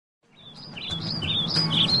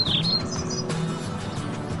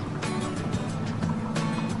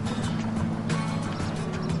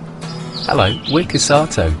Hello, we're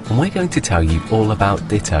Cosatto, and we're going to tell you all about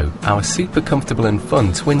Ditto, our super comfortable and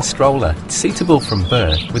fun twin stroller, suitable from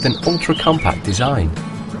birth with an ultra-compact design.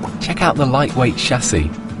 Check out the lightweight chassis.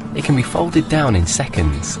 It can be folded down in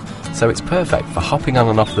seconds, so it's perfect for hopping on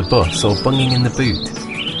and off the bus or bunging in the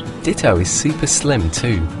boot. Ditto is super slim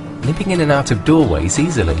too, nipping in and out of doorways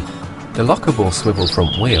easily. The lockable swivel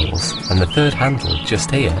front wheels and the third handle just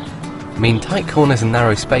here mean tight corners and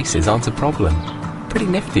narrow spaces aren't a problem. Pretty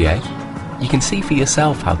nifty, eh? You can see for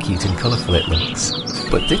yourself how cute and colourful it looks.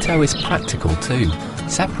 But Ditto is practical too.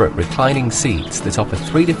 Separate reclining seats that offer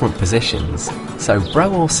 3 different positions, so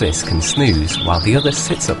bro or sis can snooze while the other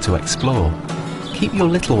sits up to explore. Keep your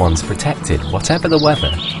little ones protected whatever the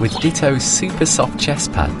weather with Ditto's super soft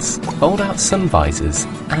chest pads, fold-out sun visors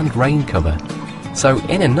and rain cover. So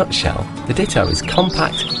in a nutshell, the Ditto is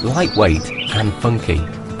compact, lightweight and funky.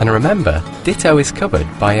 And remember, Ditto is covered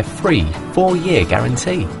by a free 4-year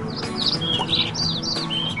guarantee.